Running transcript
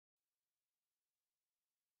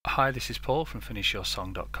Hi, this is Paul from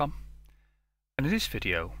FinishYourSong.com, and in this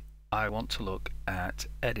video I want to look at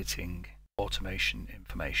editing automation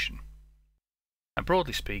information. And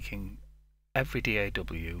broadly speaking, every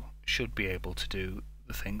DAW should be able to do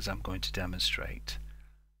the things I'm going to demonstrate,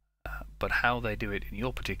 but how they do it in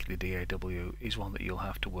your particular DAW is one that you'll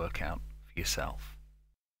have to work out for yourself.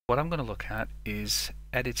 What I'm going to look at is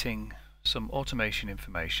editing some automation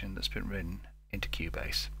information that's been written into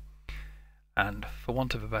Cubase. And for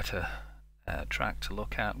want of a better track to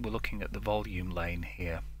look at, we're looking at the volume lane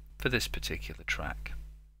here for this particular track.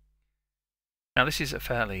 Now this is a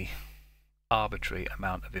fairly arbitrary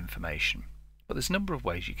amount of information, but there's a number of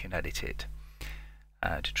ways you can edit it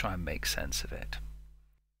to try and make sense of it.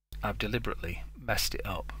 I've deliberately messed it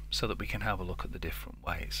up so that we can have a look at the different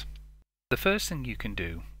ways. The first thing you can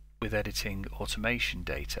do with editing automation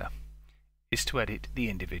data is to edit the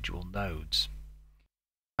individual nodes.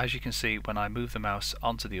 As you can see, when I move the mouse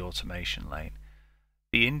onto the automation lane,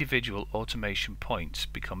 the individual automation points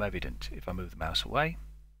become evident. If I move the mouse away,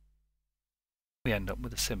 we end up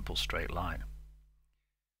with a simple straight line.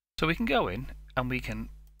 So we can go in and we can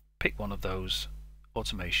pick one of those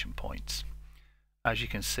automation points. As you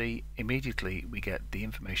can see, immediately we get the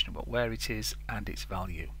information about where it is and its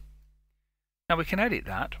value. Now we can edit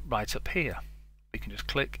that right up here. We can just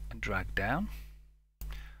click and drag down,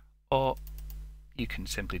 or you can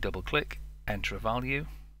simply double click, enter a value,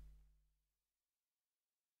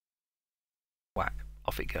 whack,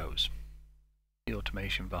 off it goes. The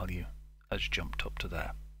automation value has jumped up to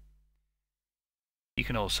there. You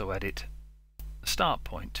can also edit the start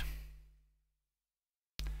point,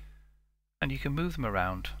 and you can move them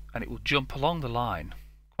around and it will jump along the line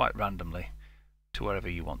quite randomly to wherever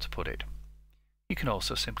you want to put it. You can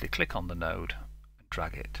also simply click on the node and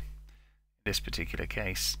drag it. In this particular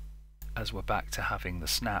case, as we're back to having the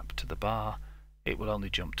snap to the bar, it will only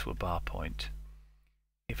jump to a bar point.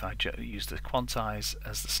 If I use the quantize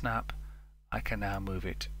as the snap, I can now move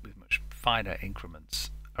it with much finer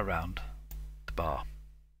increments around the bar.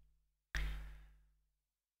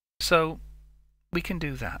 So we can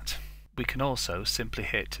do that. We can also simply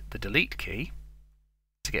hit the delete key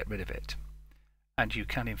to get rid of it. And you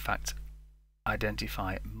can in fact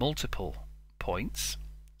identify multiple points.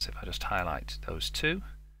 So if I just highlight those two,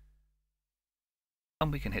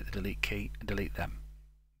 and we can hit the delete key and delete them.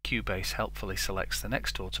 Cubase helpfully selects the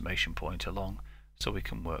next automation point along so we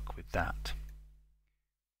can work with that.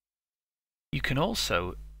 You can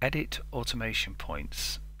also edit automation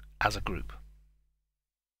points as a group.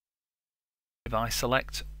 If I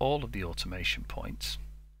select all of the automation points,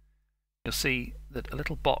 you'll see that a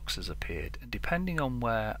little box has appeared, and depending on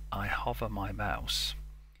where I hover my mouse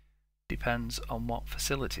depends on what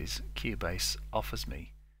facilities Cubase offers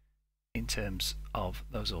me in terms of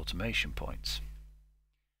those automation points.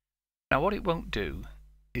 Now what it won't do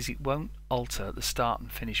is it won't alter the start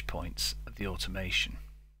and finish points of the automation.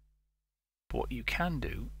 But what you can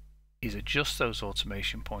do is adjust those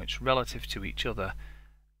automation points relative to each other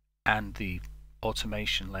and the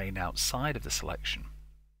automation lane outside of the selection.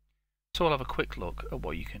 So we'll have a quick look at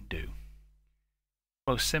what you can do.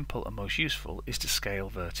 Most simple and most useful is to scale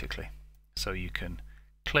vertically. So you can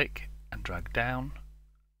click and drag down,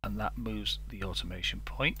 and that moves the automation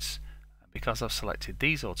points. And because I've selected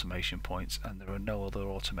these automation points and there are no other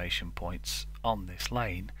automation points on this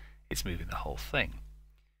lane, it's moving the whole thing.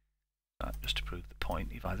 Just to prove the point,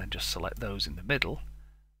 if I then just select those in the middle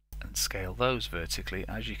and scale those vertically,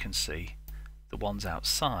 as you can see, the ones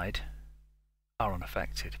outside are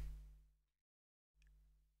unaffected.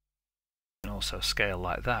 You can also scale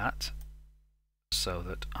like that so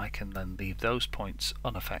that I can then leave those points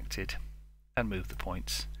unaffected and move the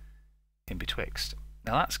points in betwixt.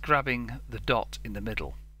 Now that's grabbing the dot in the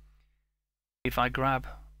middle. If I grab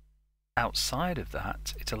outside of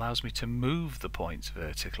that, it allows me to move the points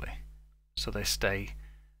vertically so they stay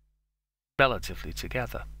relatively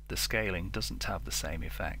together. The scaling doesn't have the same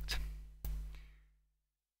effect.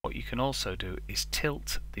 What you can also do is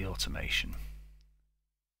tilt the automation.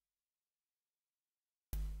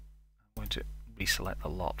 I'm going to reselect the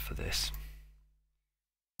lot for this.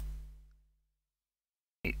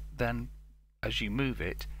 It then, as you move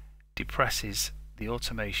it, depresses the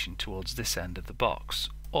automation towards this end of the box,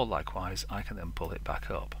 or likewise I can then pull it back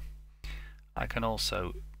up. I can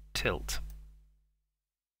also tilt,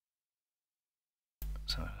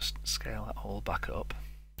 so I'll just scale that all back up,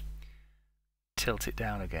 tilt it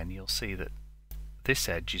down again. You'll see that this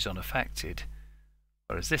edge is unaffected,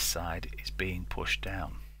 whereas this side is being pushed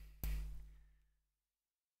down.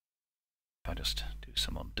 If I just do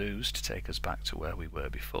some undos to take us back to where we were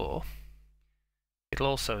before, It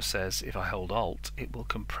also says if I hold Alt, it will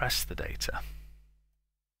compress the data.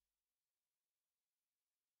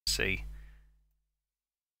 See,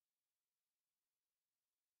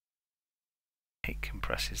 it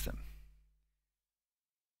compresses them.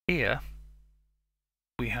 Here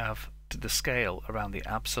we have the scale around the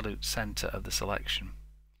absolute center of the selection.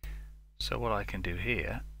 So what I can do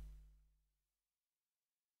here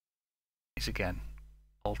is again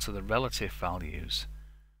alter the relative values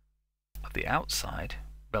of the outside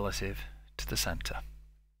relative to the center.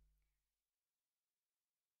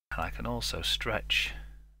 And I can also stretch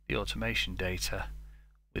the automation data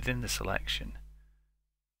within the selection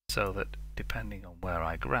so that depending on where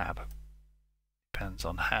I grab depends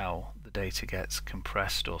on how the data gets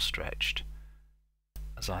compressed or stretched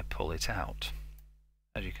as I pull it out.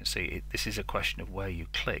 As you can see, this is a question of where you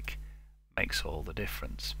click makes all the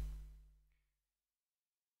difference.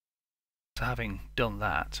 So having done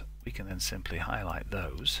that, we can then simply highlight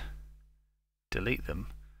those, delete them,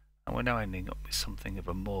 and we're now ending up with something of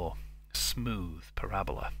a more smooth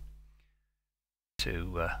parabola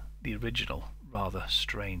to the original rather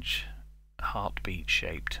strange heartbeat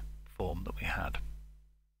shaped form that we had.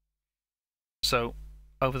 So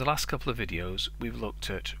over the last couple of videos we've looked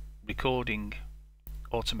at recording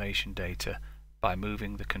automation data by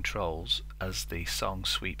moving the controls as the song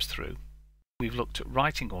sweeps through. We've looked at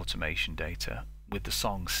writing automation data with the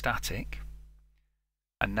song static,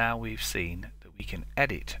 and now we've seen that we can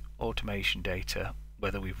edit automation data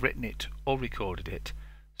whether we've written it or recorded it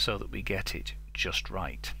so that we get it just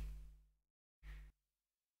right.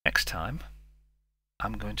 Next time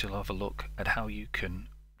I'm going to have a look at how you can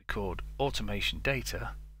record automation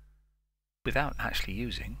data without actually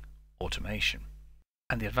using automation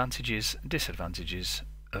and the advantages and disadvantages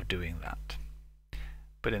of doing that.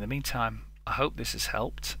 But in the meantime, I hope this has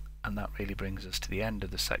helped, and that really brings us to the end of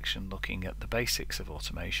the section looking at the basics of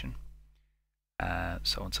automation.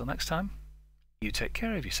 So until next time, you take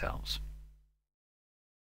care of yourselves.